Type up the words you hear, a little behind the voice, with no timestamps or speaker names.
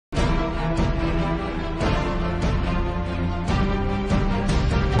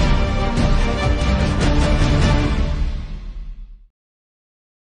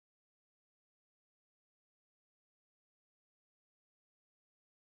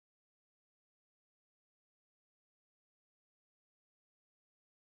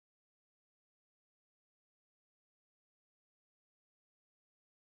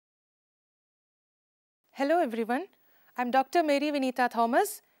Hello everyone, I am Dr. Mary Vinita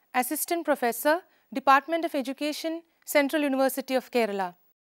Thomas, Assistant Professor, Department of Education, Central University of Kerala.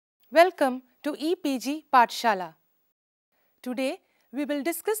 Welcome to EPG Pathshala. Today we will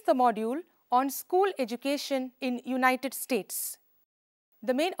discuss the module on school education in United States.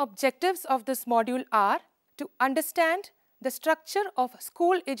 The main objectives of this module are to understand the structure of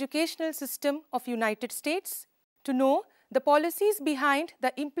school educational system of United States, to know the policies behind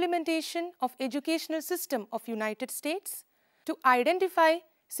the implementation of educational system of United States, to identify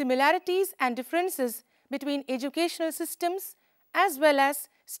similarities and differences between educational systems as well as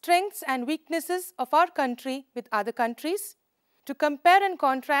strengths and weaknesses of our country with other countries, to compare and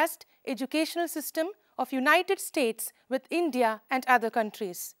contrast educational system of United States with India and other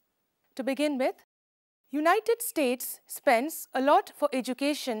countries. To begin with, United States spends a lot for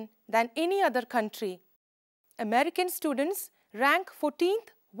education than any other country. American students rank 14th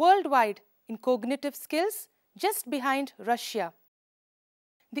worldwide in cognitive skills, just behind Russia.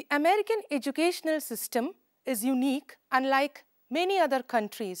 The American educational system is unique, unlike many other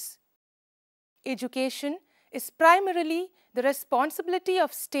countries. Education is primarily the responsibility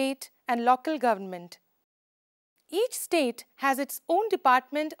of state and local government. Each state has its own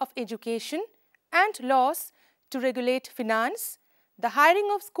Department of Education and laws to regulate finance, the hiring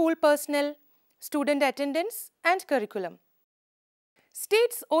of school personnel, student attendance and curriculum.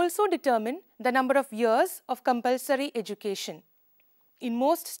 States also determine the number of years of compulsory education. In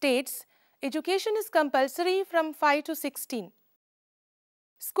most states, education is compulsory from 5 to 16.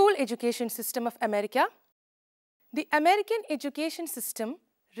 School education system of America. The American education system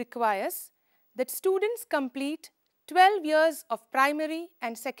requires that students complete 12 years of primary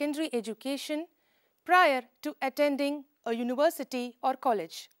and secondary education prior to attending a university or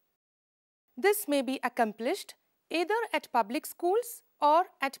college. This may be accomplished either at public schools or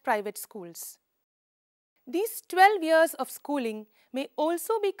at private schools. These 12 years of schooling may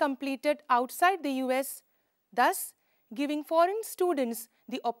also be completed outside the US, thus giving foreign students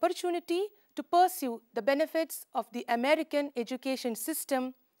the opportunity to pursue the benefits of the American education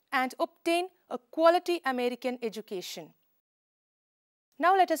system and obtain a quality American education.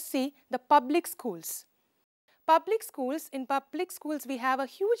 Now let us see the public schools. In public schools we have a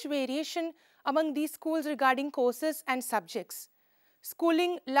huge variation among these schools regarding courses and subjects.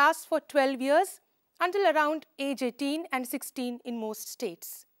 Schooling lasts for 12 years until around age 18 and 16 in most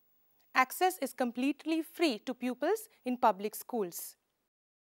states. Access is completely free to pupils in public schools.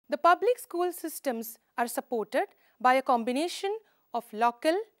 The public school systems are supported by a combination of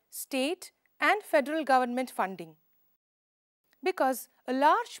local, state and federal government funding. Because a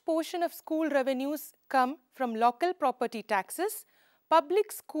large portion of school revenues come from local property taxes,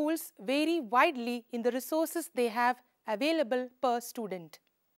 public schools vary widely in the resources they have available per student.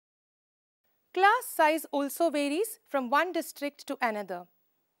 Class size also varies from one district to another.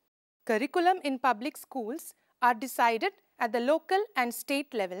 Curriculum in public schools are decided at the local and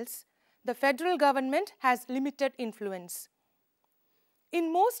state levels. The federal government has limited influence.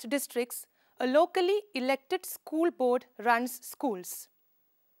 In most districts, a locally elected school board runs schools.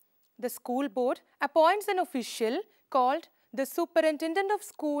 The school board appoints an official called the superintendent of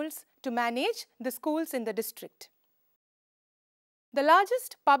schools to manage the schools in the district. The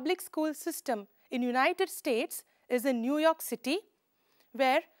largest public school system in United States is in New York City,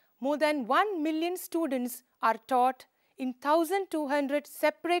 where more than 1 million students are taught in 1,200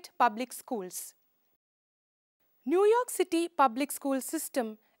 separate public schools. New York City public school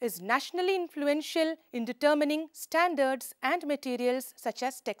system is nationally influential in determining standards and materials such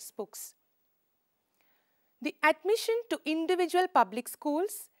as textbooks. The admission to individual public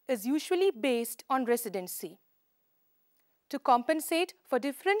schools is usually based on residency. To compensate for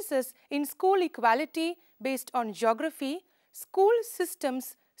differences in school equality based on geography, school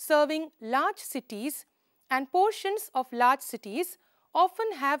systems serving large cities and portions of large cities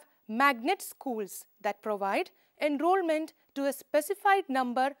often have magnet schools that provide enrollment to a specified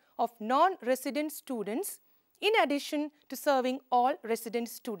number of non-resident students in addition to serving all resident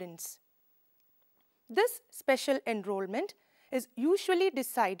students. This special enrollment is usually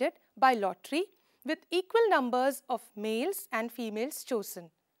decided by lottery with equal numbers of males and females chosen.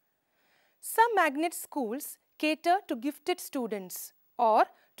 Some magnet schools cater to gifted students or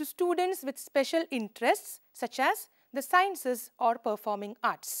to students with special interests such as the sciences or performing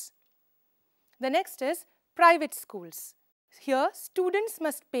arts. The next is private schools. Here, students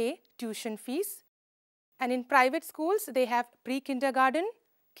must pay tuition fees, and in private schools they have pre-kindergarten,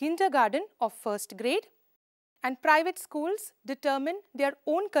 kindergarten of first grade, and private schools determine their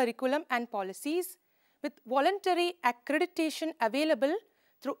own curriculum and policies with voluntary accreditation available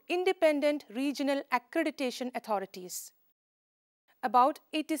through independent regional accreditation authorities. About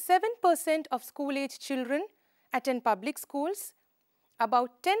 87% of school-age children attend public schools,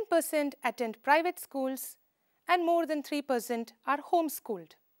 about 10% attend private schools, and more than 3% are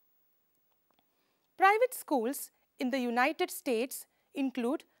homeschooled. Private schools in the United States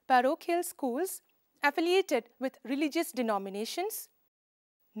include parochial schools affiliated with religious denominations,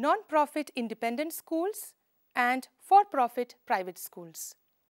 non-profit independent schools, and for-profit private schools.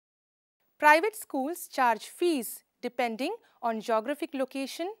 Private schools charge fees depending on geographic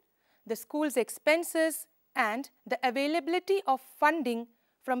location, the school's expenses, and the availability of funding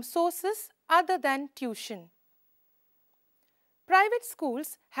from sources other than tuition. Private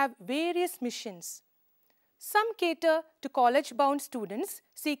schools have various missions. Some cater to college-bound students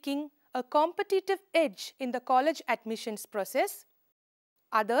seeking a competitive edge in the college admissions process.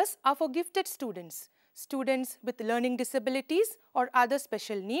 Others are for gifted students, students with learning disabilities or other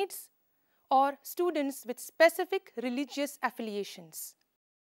special needs, or students with specific religious affiliations.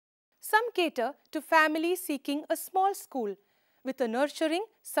 Some cater to families seeking a small school with a nurturing,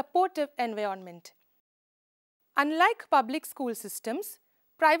 supportive environment. Unlike public school systems,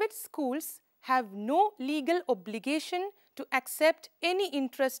 private schools have no legal obligation to accept any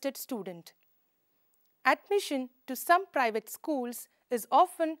interested student. Admission to some private schools is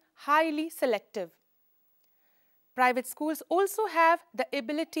often highly selective. Private schools also have the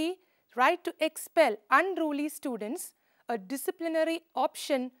ability to expel unruly students, a disciplinary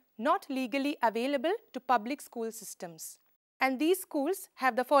option not legally available to public school systems. And these schools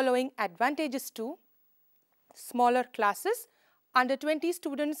have the following advantages too: smaller classes, under 20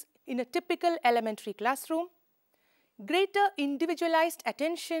 students in a typical elementary classroom, greater individualized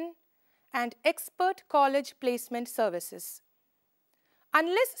attention, and expert college placement services.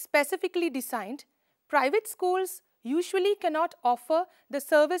 Unless specifically designed, private schools usually cannot offer the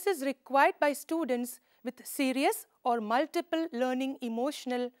services required by students with serious or multiple learning,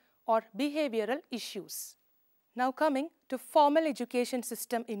 emotional, or behavioral issues. Now coming to formal education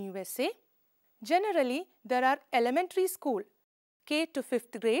system in USA. Generally, there are elementary school, K to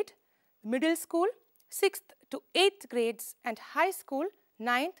 5th grade, middle school, 6th to 8th grades, and high school,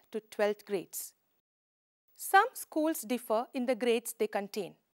 9th to 12th grades. Some schools differ in the grades they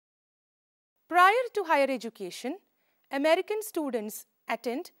contain. Prior to higher education, American students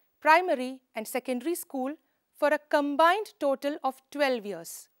attend primary and secondary school for a combined total of 12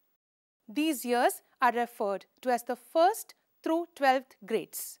 years. These years are referred to as the 1st through 12th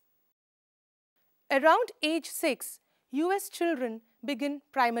grades. Around age 6, US children begin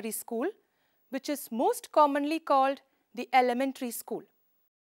primary school, which is most commonly called the elementary school.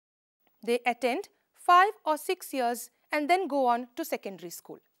 They attend 5 or 6 years and then go on to secondary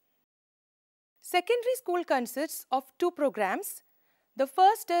school. Secondary school consists of 2 programs. The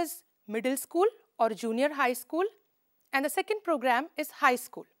first is middle school or junior high school, and the second program is high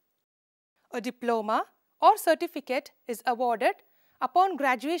school. A diploma or certificate is awarded upon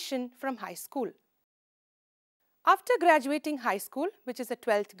graduation from high school. After graduating high school, which is the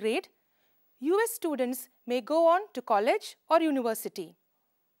 12th grade, US students may go on to college or university.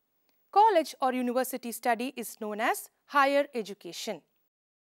 College or university study is known as higher education.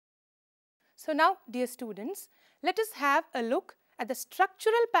 So now, dear students, let us have a look at the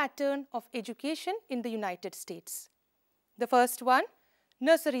structural pattern of education in the United States. The first one,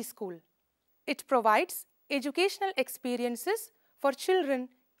 nursery school. It provides educational experiences for children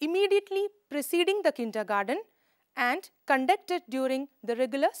immediately preceding the kindergarten and conducted during the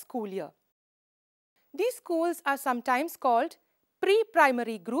regular school year. These schools are sometimes called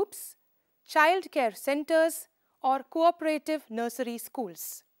pre-primary groups, child care centers, or cooperative nursery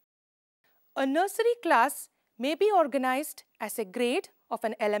schools. A nursery class may be organized as a grade of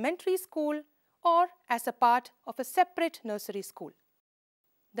an elementary school or as a part of a separate nursery school.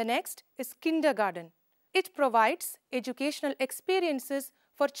 The next is kindergarten. It provides educational experiences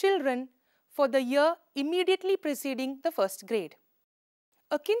for children for the year immediately preceding the first grade.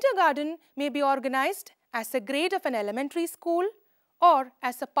 A kindergarten may be organized as a grade of an elementary school or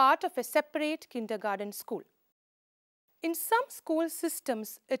as a part of a separate kindergarten school. In some school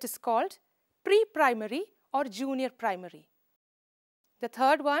systems, it is called pre-primary or junior primary. The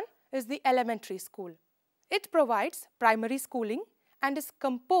third one is the elementary school. It provides primary schooling and is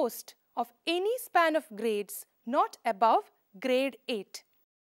composed of any span of grades not above grade 8.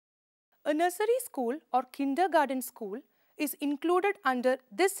 A nursery school or kindergarten school is included under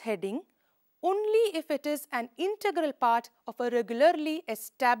this heading only if it is an integral part of a regularly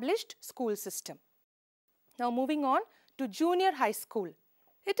established school system. Now moving on to junior high school.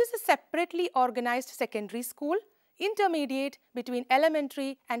 It is a separately organized secondary school intermediate between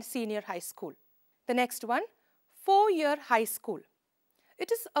elementary and senior high school. The next one, 4-year high school.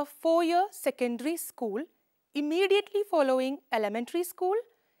 It is a 4-year secondary school immediately following elementary school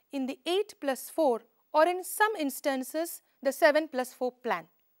in the 8+4 or in some instances the 7+4 plan.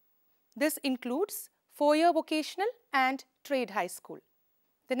 This includes 4-year vocational and trade high school.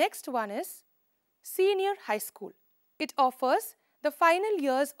 The next one is senior high school. It offers the final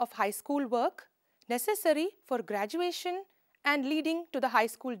years of high school work necessary for graduation and leading to the high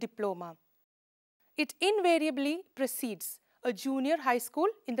school diploma. It invariably precedes a junior high school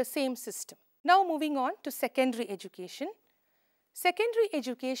in the same system. Now moving on to secondary education. Secondary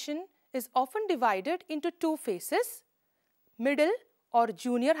education is often divided into 2 phases, middle or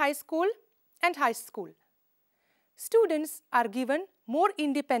junior high school and high school. Students are given more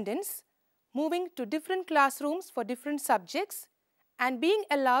independence, moving to different classrooms for different subjects and being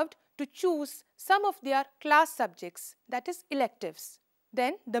allowed to choose some of their class subjects, that is electives.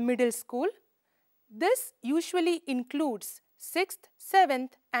 Then the middle school. This usually includes 6th,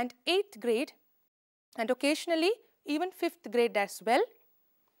 7th and 8th grade and occasionally even 5th grade as well.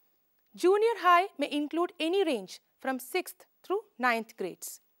 Junior high may include any range from 6th through 9th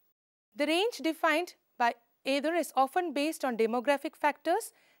grades. The range defined by either is often based on demographic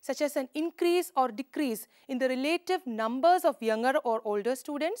factors such as an increase or decrease in the relative numbers of younger or older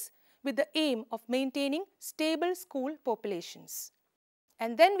students with the aim of maintaining stable school populations.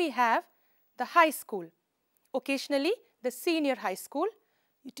 And then we have the high school, occasionally the senior high school.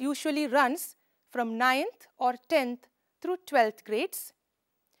 It usually runs from 9th or 10th through 12th grades.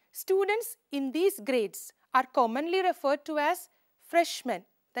 Students in these grades are commonly referred to as freshmen,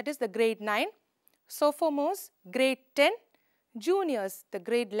 that is the grade 9, sophomores grade 10, juniors the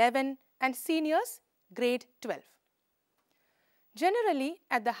grade 11 and seniors grade 12. Generally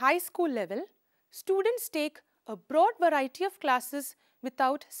at the high school level, students take a broad variety of classes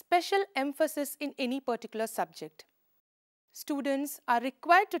without special emphasis in any particular subject. Students are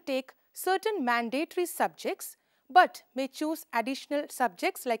required to take certain mandatory subjects but may choose additional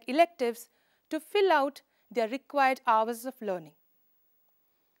subjects like electives to fill out their required hours of learning.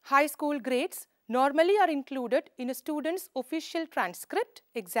 High school grades normally are included in a student's official transcript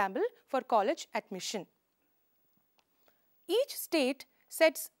example for college admission. Each state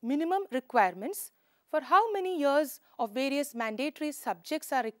sets minimum requirements for how many years of various mandatory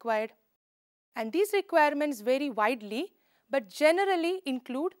subjects are required, and these requirements vary widely but generally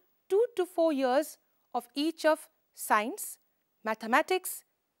include 2 to 4 years of each of science, mathematics,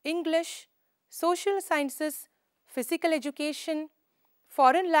 English, social sciences, physical education,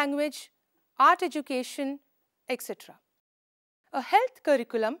 foreign language, art education, etc. A health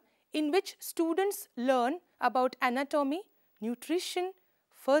curriculum in which students learn about anatomy, nutrition,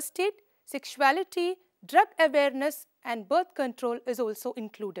 first aid, sexuality, drug awareness and birth control is also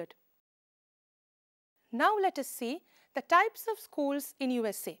included. Now let us see the types of schools in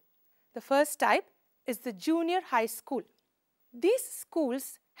USA. The first type is the junior high school. These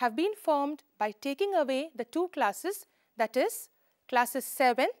schools have been formed by taking away the 2 classes, that is classes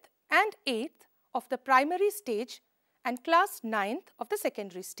 7th and 8th of the primary stage and class 9th of the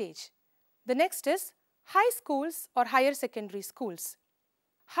secondary stage. The next is high schools or higher secondary schools.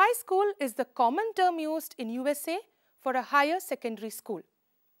 High school is the common term used in USA for a higher secondary school.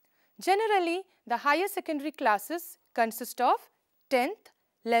 Generally, the higher secondary classes consist of 10th,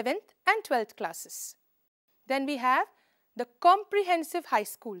 11th and 12th classes. Then we have the comprehensive high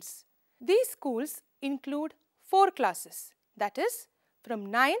schools. These schools include 4 classes, that is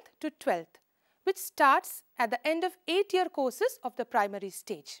from 9th to 12th, which starts at the end of 8-year courses of the primary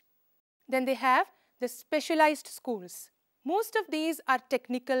stage. Then they have the specialized schools. Most of these are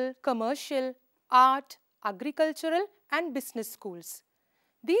technical, commercial, art, agricultural and business schools.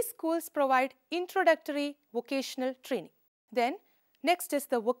 These schools provide introductory vocational training. Then next is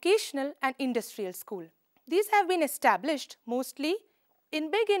the vocational and industrial school. These have been established mostly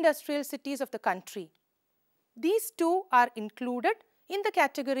in big industrial cities of the country. These 2 are included in the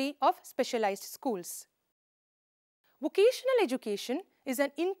category of specialized schools. Vocational education is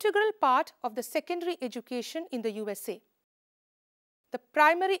an integral part of the secondary education in the USA. The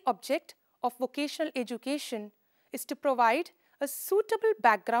primary object of vocational education is to provide a suitable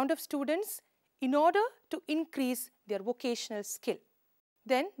background of students in order to increase their vocational skill.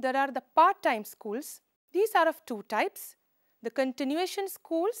 Then there are the part-time schools. These are of 2 types. The continuation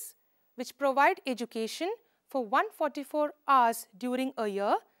schools, which provide education for 144 hours during a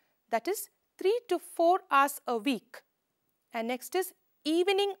year, that is 3 to 4 hours a week. And next is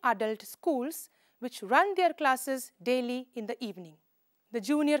evening adult schools, which run their classes daily in the evening. The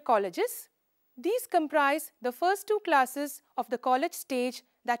junior colleges. These comprise the first two classes of the college stage,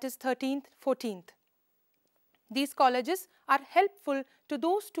 that is 13th, 14th. These colleges are helpful to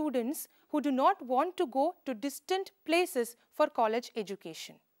those students who do not want to go to distant places for college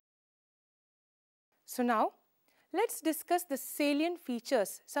education. So now, let's discuss the salient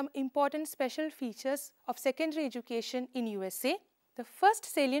features, some important special features of secondary education in USA. The first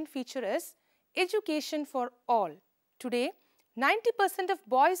salient feature is education for all. Today, 90% of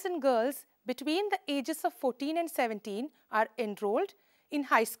boys and girls between the ages of 14 and 17 are enrolled in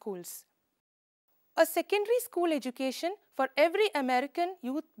high schools. A secondary school education for every American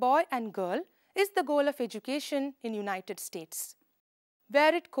youth boy and girl is the goal of education in United States.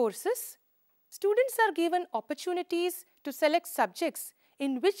 Varied courses. Students are given opportunities to select subjects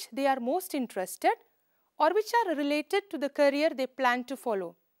in which they are most interested or which are related to the career they plan to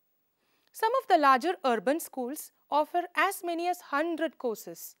follow. Some of the larger urban schools offer as many as 100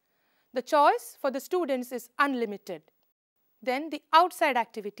 courses. The choice for the students is unlimited. Then the outside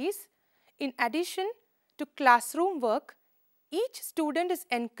activities. In addition to classroom work, each student is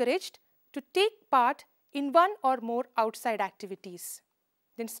encouraged to take part in one or more outside activities.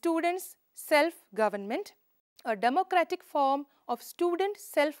 Then students' self-government. A democratic form of student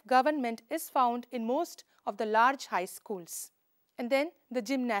self-government is found in most of the large high schools. And then the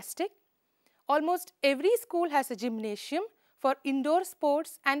gymnastic. Almost every school has a gymnasium for indoor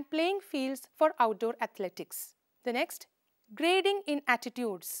sports and playing fields for outdoor athletics. The next, grading in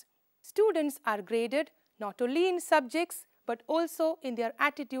attitudes. Students are graded not only in subjects but also in their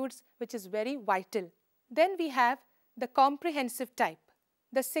attitudes, which is very vital. Then we have the comprehensive type.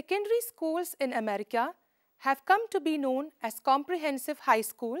 The secondary schools in America have come to be known as comprehensive high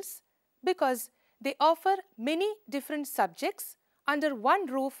schools because they offer many different subjects under one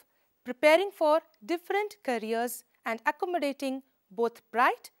roof, preparing for different careers and accommodating both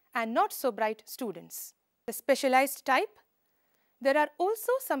bright and not so bright students. The specialized type. There are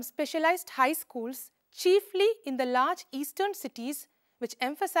also some specialized high schools, chiefly in the large eastern cities, which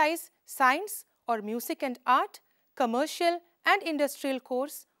emphasize science or music and art, commercial and industrial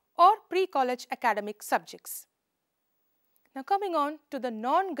course or pre-college academic subjects. Now coming on to the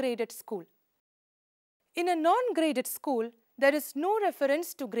non-graded school. In a non-graded school, there is no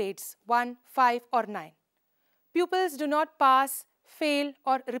reference to grades 1, 5 or 9. Pupils do not pass, fail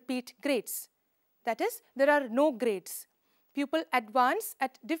or repeat grades. That is, there are no grades. Pupil advance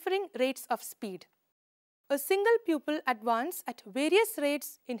at differing rates of speed. A single pupil advance at various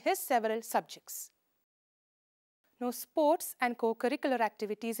rates in his several subjects. Now, sports and co-curricular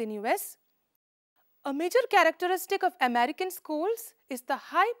activities in US. A major characteristic of American schools is the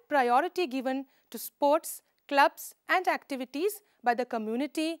high priority given to sports, clubs and activities by the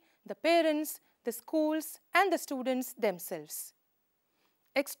community, the parents, the schools and the students themselves.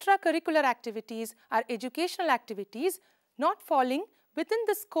 Extracurricular activities are educational activities not falling within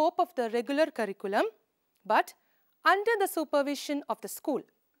the scope of the regular curriculum, but under the supervision of the school.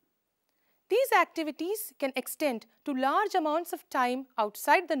 These activities can extend to large amounts of time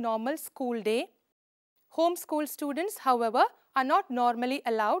outside the normal school day. Homeschool students, however, are not normally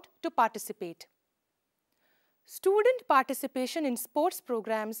allowed to participate. Student participation in sports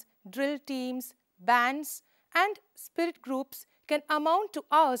programs, drill teams, bands, and spirit groups can amount to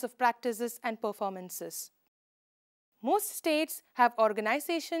hours of practices and performances. Most states have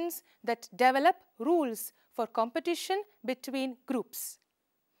organizations that develop rules for competition between groups.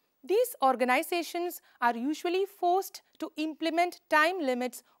 These organizations are usually forced to implement time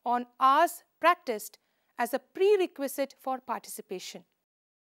limits on hours practiced as a prerequisite for participation.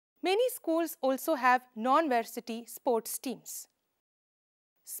 Many schools also have non-varsity sports teams.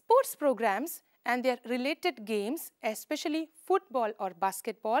 Sports programs and their related games, especially football or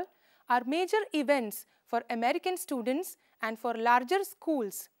basketball, are major events for American students and for larger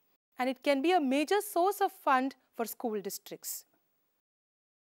schools, and it can be a major source of fund for school districts.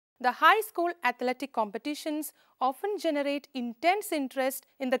 The high school athletic competitions often generate intense interest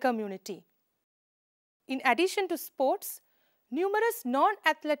in the community. In addition to sports, numerous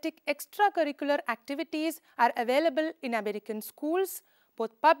non-athletic extracurricular activities are available in American schools,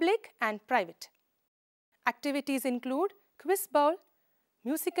 both public and private. Activities include quiz bowl,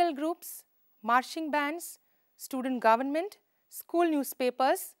 musical groups, marching bands, student government, school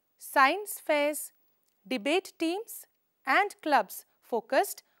newspapers, science fairs, debate teams, and clubs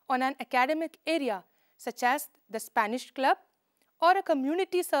focused on an academic area such as the Spanish Club or a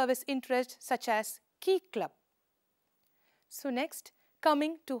community service interest such as Key Club. So next,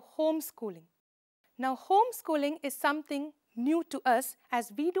 coming to homeschooling. Now, homeschooling is something new to us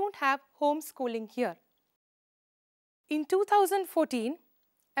as we don't have homeschooling here. In 2014,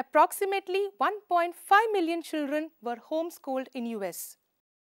 Approximately 1.5 million children were homeschooled in US.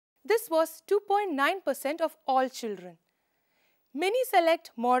 This was 2.9% of all children. Many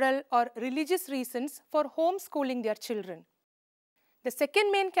select moral or religious reasons for homeschooling their children. The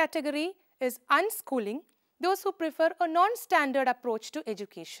second main category is unschooling, those who prefer a non-standard approach to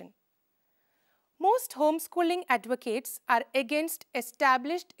education. Most homeschooling advocates are against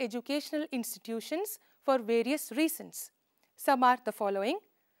established educational institutions for various reasons. Some are the following: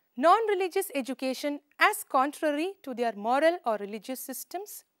 non-religious education as contrary to their moral or religious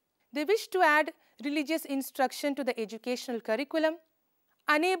systems. They wish to add religious instruction to the educational curriculum.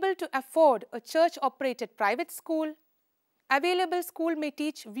 Unable to afford a church-operated private school. Available school may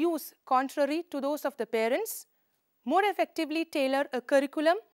teach views contrary to those of the parents. More effectively tailor a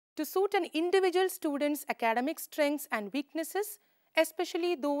curriculum to suit an individual student's academic strengths and weaknesses,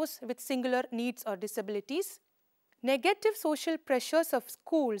 especially those with singular needs or disabilities. Negative social pressures of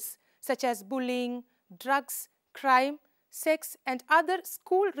schools such as bullying, drugs, crime, sex and other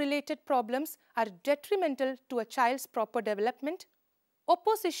school-related problems are detrimental to a child's proper development.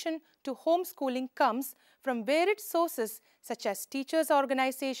 Opposition to homeschooling comes from varied sources such as teachers'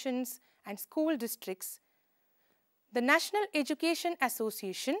 organizations and school districts. The National Education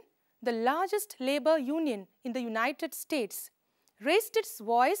Association, the largest labor union in the United States, raised its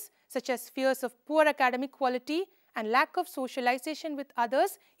voice such as fears of poor academic quality and lack of socialization with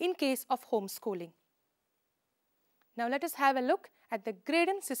others in case of homeschooling. Now let us have a look at the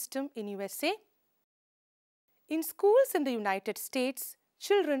grading system in USA. In schools in the United States,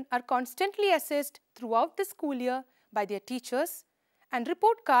 children are constantly assessed throughout the school year by their teachers, and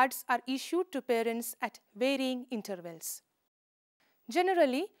report cards are issued to parents at varying intervals.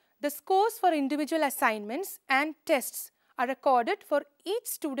 Generally, the scores for individual assignments and tests are recorded for each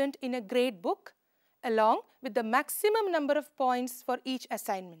student in a grade book, along with the maximum number of points for each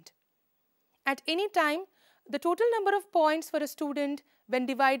assignment. At any time, the total number of points for a student when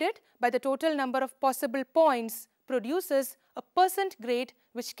divided by the total number of possible points produces a percent grade,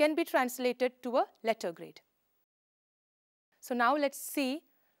 which can be translated to a letter grade. So now let's see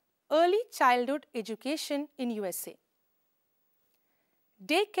early childhood education in USA.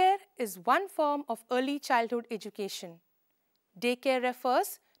 Daycare is one form of early childhood education. Daycare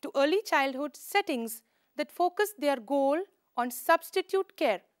refers to early childhood settings that focus their goal on substitute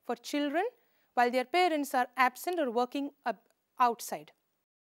care for children while their parents are absent or working outside.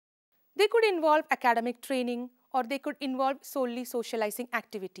 They could involve academic training or they could involve solely socializing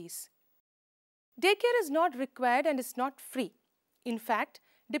activities. Daycare is not required and is not free. In fact,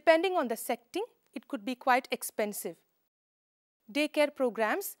 depending on the setting, it could be quite expensive. Daycare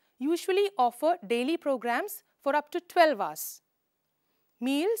programs usually offer daily programs for up to 12 hours.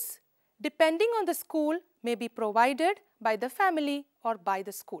 Meals, depending on the school, may be provided by the family or by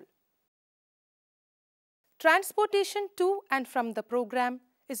the school. Transportation to and from the program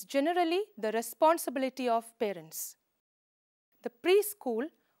is generally the responsibility of parents. The preschool,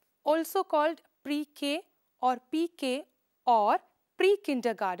 also called pre-K or PK or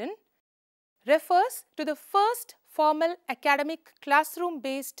pre-kindergarten, refers to the first formal academic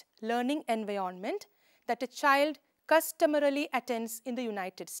classroom-based learning environment that a child customarily attends in the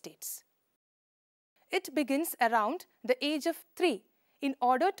United States. It begins around the age of 3 in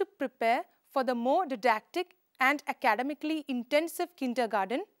order to prepare for the more didactic and academically intensive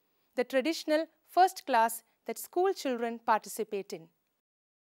kindergarten, the traditional first class that school children participate in.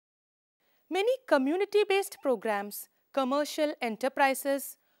 Many community-based programs, commercial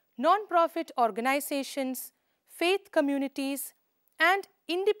enterprises, non-profit organizations, faith communities, and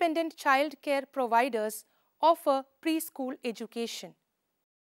independent child care providers offer preschool education.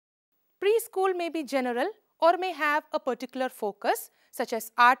 Preschool may be general or may have a particular focus such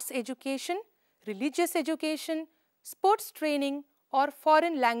as arts education, religious education, sports training, or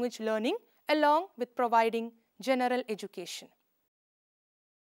foreign language learning, along with providing general education.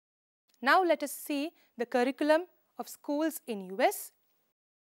 Now let us see the curriculum of schools in US.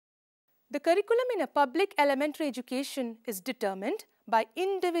 The curriculum in a public elementary education is determined by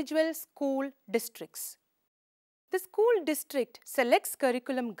individual school districts. The school district selects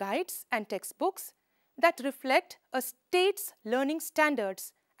curriculum guides and textbooks that reflect a state's learning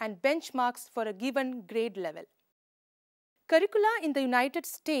standards and benchmarks for a given grade level. Curricula in the United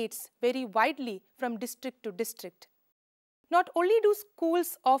States vary widely from district to district. Not only do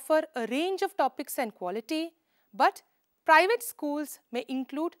schools offer a range of topics and quality, but private schools may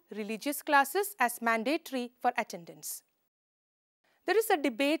include religious classes as mandatory for attendance. There is a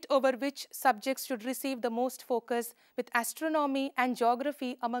debate over which subjects should receive the most focus, with astronomy and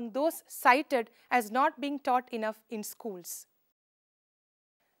geography among those cited as not being taught enough in schools.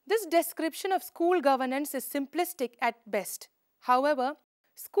 This description of school governance is simplistic at best. However,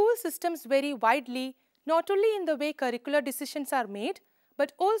 school systems vary widely not only in the way curricular decisions are made,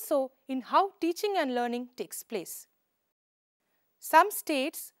 but also in how teaching and learning takes place. Some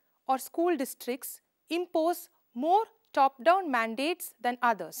states or school districts impose more top-down mandates than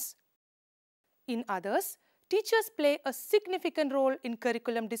others. In others, teachers play a significant role in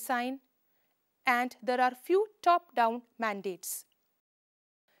curriculum design, and there are few top-down mandates.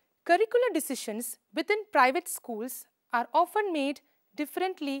 Curricular decisions within private schools are often made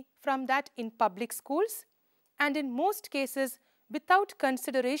differently from that in public schools, and in most cases without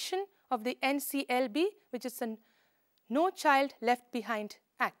consideration of the NCLB, which is a No Child Left Behind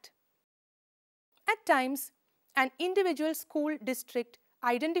Act. At times, an individual school district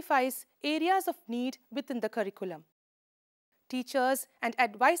identifies areas of need within the curriculum. Teachers and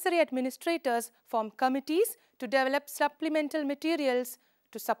advisory administrators form committees to develop supplemental materials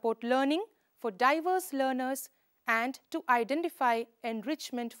to support learning for diverse learners and to identify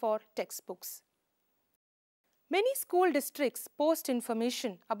enrichment for textbooks. Many school districts post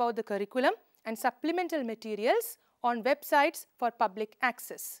information about the curriculum and supplemental materials on websites for public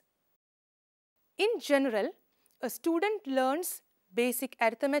access. In general, a student learns basic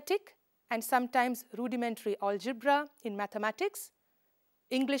arithmetic and sometimes rudimentary algebra in mathematics,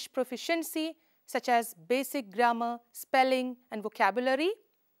 English proficiency such as basic grammar, spelling and vocabulary,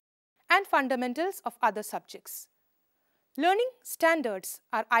 and fundamentals of other subjects. Learning standards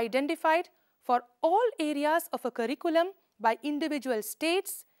are identified for all areas of a curriculum by individual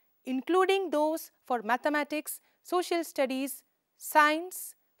states, including those for mathematics, social studies,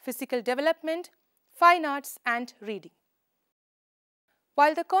 science, physical development, fine arts and reading.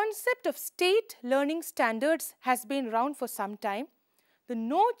 While the concept of state learning standards has been around for some time, the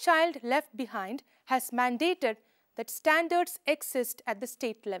No Child Left Behind has mandated that standards exist at the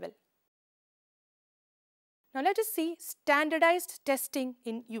state level. Now let us see standardized testing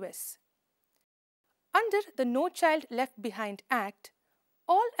in US. Under the No Child Left Behind Act,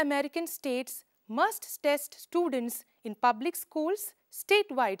 all American states must test students in public schools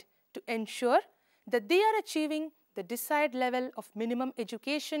statewide to ensure that they are achieving the desired level of minimum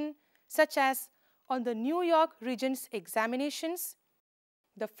education, such as on the New York Regents examinations,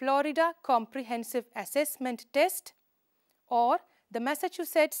 the Florida Comprehensive Assessment Test, or the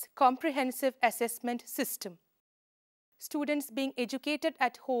Massachusetts Comprehensive Assessment System. Students being educated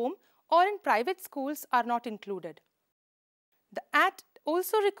at home or in private schools are not included. The Act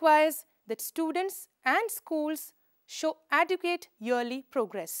also requires that students and schools show adequate yearly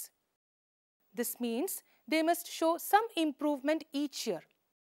progress. This means they must show some improvement each year.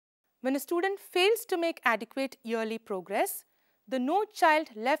 When a student fails to make adequate yearly progress, the No Child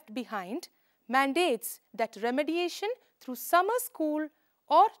Left Behind mandates that remediation through summer school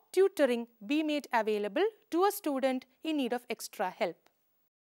or tutoring be made available to a student in need of extra help.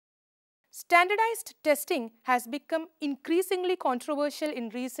 Standardized testing has become increasingly controversial in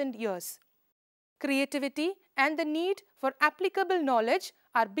recent years. Creativity and the need for applicable knowledge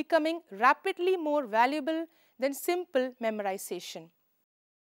are becoming rapidly more valuable than simple memorization.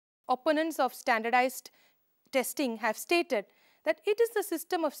 Opponents of standardized testing have stated that it is the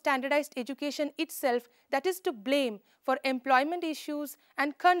system of standardized education itself that is to blame for employment issues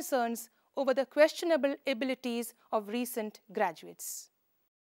and concerns over the questionable abilities of recent graduates.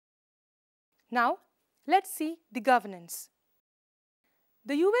 Now, let's see the governance.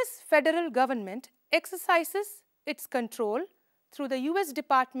 The US federal government exercises its control through the US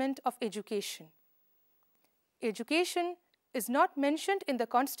Department of Education. Education is not mentioned in the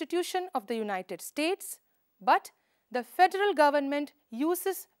Constitution of the United States, but the federal government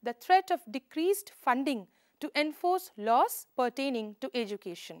uses the threat of decreased funding to enforce laws pertaining to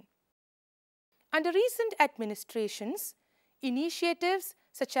education. Under recent administrations, initiatives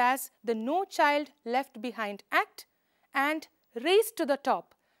such as the No Child Left Behind Act and Race to the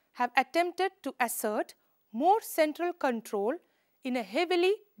Top have attempted to assert more central control in a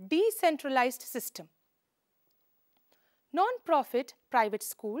heavily decentralized system. Non-profit private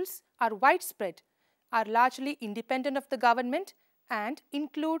schools are widespread, are largely independent of the government and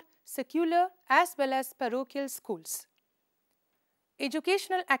include secular as well as parochial schools.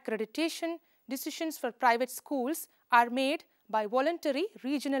 Educational accreditation decisions for private schools are made by voluntary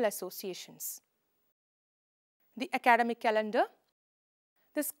regional associations. The academic calendar.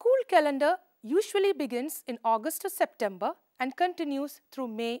 The school calendar usually begins in August or September and continues through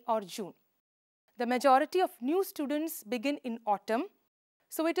May or June. The majority of new students begin in autumn,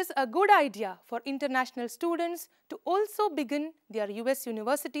 so it is a good idea for international students to also begin their US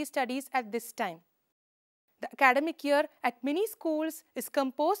university studies at this time. The academic year at many schools is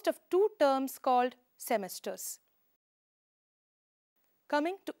composed of 2 terms called semesters.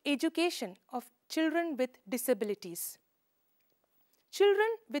 Coming to education of children with disabilities. Children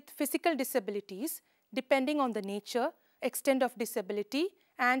with physical disabilities, depending on the nature, extent of disability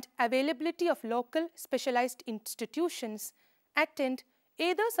and availability of local specialized institutions, attend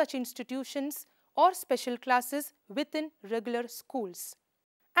either such institutions or special classes within regular schools.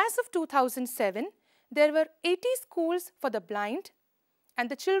 As of 2007, there were 80 schools for the blind and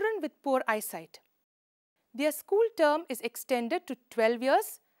the children with poor eyesight. Their school term is extended to 12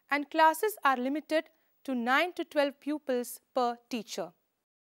 years and classes are limited to 9 to 12 pupils per teacher.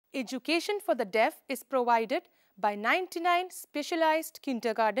 Education for the deaf is provided by 99 specialized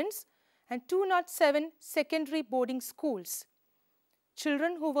kindergartens and 207 secondary boarding schools.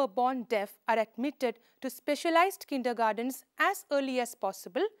 Children who were born deaf are admitted to specialized kindergartens as early as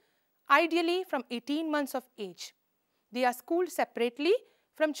possible, ideally from 18 months of age. They are schooled separately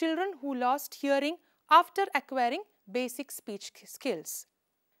from children who lost hearing after acquiring basic speech skills.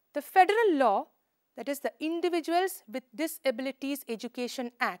 The federal law, that is the Individuals with Disabilities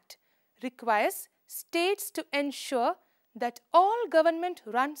Education Act, requires states to ensure that all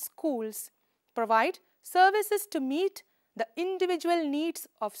government-run schools provide services to meet the individual needs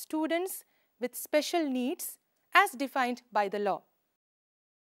of students with special needs as defined by the law.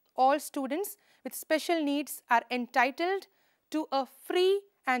 All students with special needs are entitled to a free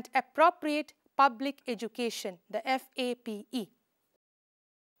and appropriate public education, the FAPE.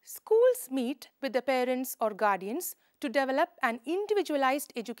 Schools meet with the parents or guardians to develop an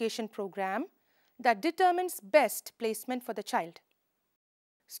individualized education program that determines best placement for the child.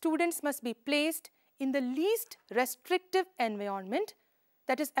 Students must be placed in the least restrictive environment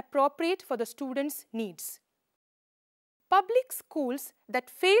that is appropriate for the student's needs. Public schools that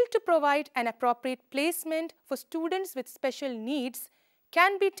fail to provide an appropriate placement for students with special needs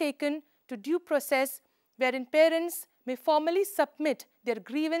can be taken to due process, wherein parents may formally submit their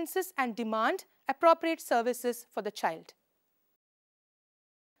grievances and demand appropriate services for the child.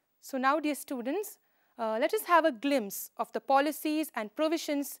 So now, dear students, let us have a glimpse of the policies and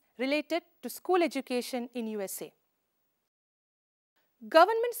provisions related to school education in USA.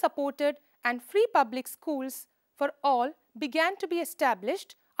 Government-supported and free public schools for all began to be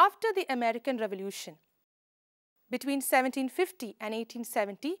established after the American Revolution. Between 1750 and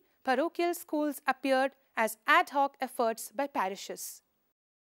 1870, parochial schools appeared as ad hoc efforts by parishes.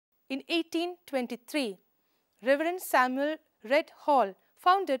 In 1823, Reverend Samuel Red Hall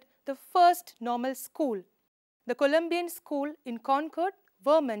founded the first normal school, the Columbian School in Concord,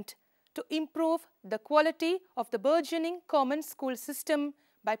 Vermont, to improve the quality of the burgeoning common school system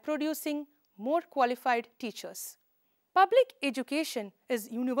by producing more qualified teachers. Public education is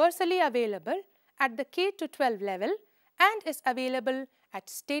universally available at the K-12 level and is available at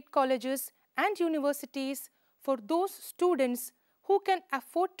state colleges and universities for those students who can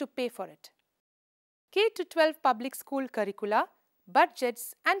afford to pay for it. K-12 public school curricula,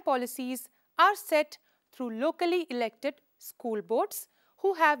 budgets and policies are set through locally elected school boards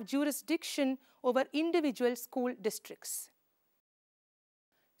who have jurisdiction over individual school districts.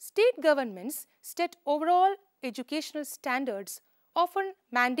 State governments set overall educational standards, often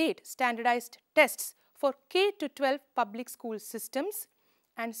mandate standardized tests for K-12 public school systems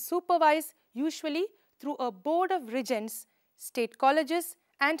and supervise usually through a board of regents, state colleges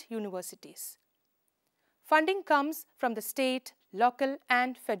and universities. Funding comes from the state, local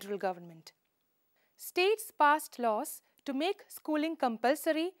and federal government. States passed laws to make schooling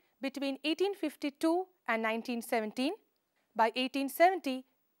compulsory between 1852 and 1917. By 1870,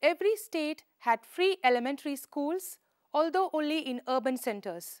 every state had free elementary schools, although only in urban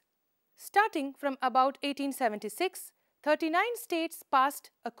centers. Starting from about 1876, 39 states passed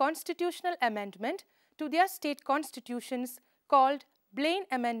a constitutional amendment to their state constitutions called Blaine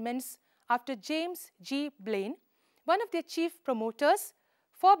Amendments after James G. Blaine, one of their chief promoters,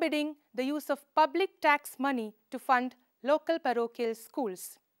 forbidding the use of public tax money to fund local parochial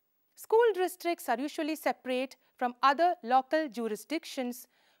schools. School districts are usually separate from other local jurisdictions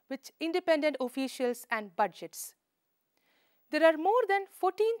with independent officials and budgets. There are more than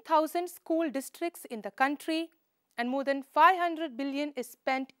 14,000 school districts in the country and more than 500 billion is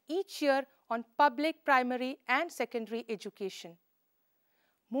spent each year on public primary and secondary education.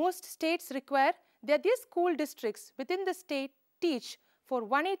 Most states require that their school districts within the state teach for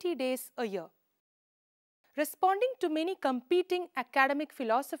 180 days a year. Responding to many competing academic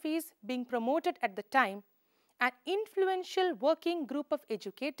philosophies being promoted at the time, an influential working group of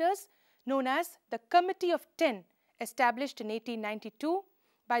educators known as the Committee of 10, established in 1892,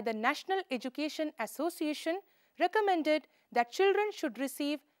 by the National Education Association recommended that children should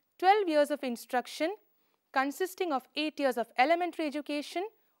receive 12 years of instruction consisting of 8 years of elementary education,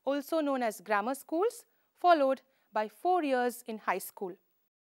 also known as grammar schools, followed by 4 years in high school.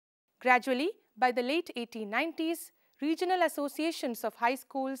 Gradually, by the late 1890s, regional associations of high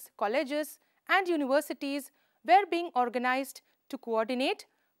schools, colleges, and universities were being organized to coordinate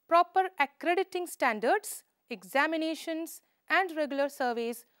proper accrediting standards, examinations, and regular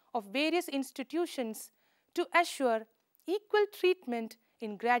surveys of various institutions to assure equal treatment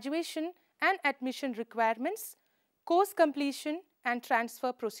in graduation and admission requirements, course completion, and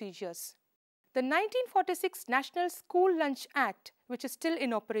transfer procedures. The 1946 National School Lunch Act, which is still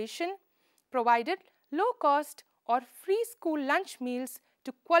in operation, provided low-cost or free school lunch meals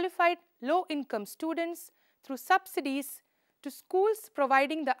to qualified low-income students through subsidies to schools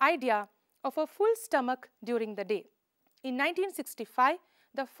providing the idea of a full stomach during the day. In 1965,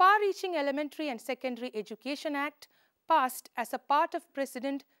 the Far-Reaching Elementary and Secondary Education Act passed as a part of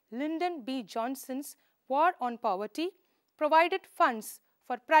President Lyndon B. Johnson's War on Poverty, provided funds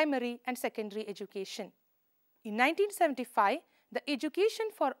for primary and secondary education. In 1975, the Education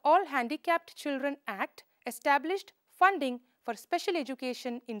for All Handicapped Children Act established funding for special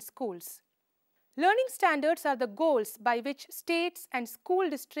education in schools. Learning standards are the goals by which states and school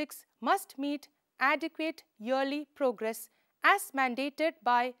districts must meet adequate yearly progress as mandated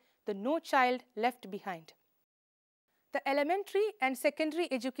by the No Child Left Behind. The Elementary and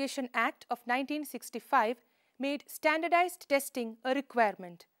Secondary Education Act of 1965 made standardized testing a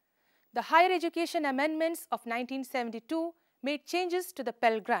requirement. The Higher Education Amendments of 1972 made changes to the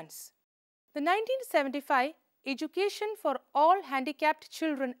Pell Grants. The 1975 Education for All Handicapped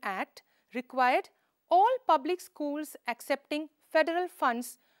Children Act required all public schools accepting federal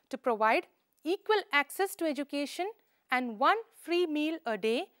funds to provide equal access to education and one free meal a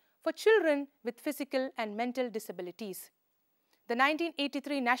day for children with physical and mental disabilities. The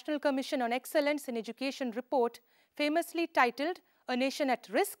 1983 National Commission on Excellence in Education report, famously titled A Nation at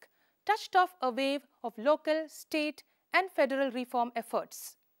Risk, touched off a wave of local, state, and federal reform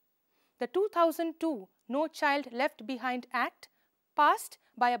efforts. The 2002 No Child Left Behind Act, passed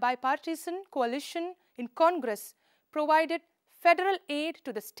by a bipartisan coalition in Congress, provided federal aid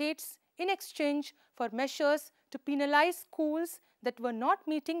to the states in exchange for measures to penalize schools that were not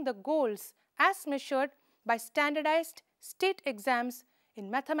meeting the goals as measured by standardized state exams in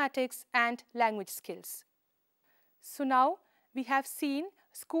mathematics and language skills. So now we have seen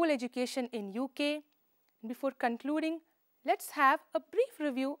school education in UK. Before concluding, let's have a brief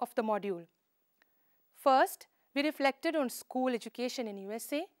review of the module. First, we reflected on school education in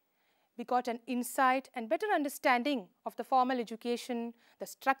USA. We got an insight and better understanding of the formal education, the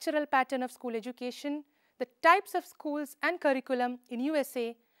structural pattern of school education, the types of schools and curriculum in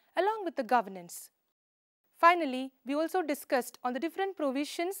USA, along with the governance. Finally, we also discussed on the different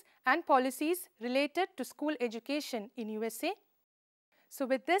provisions and policies related to school education in USA. So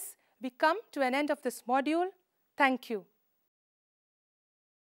with this, we come to an end of this module. Thank you.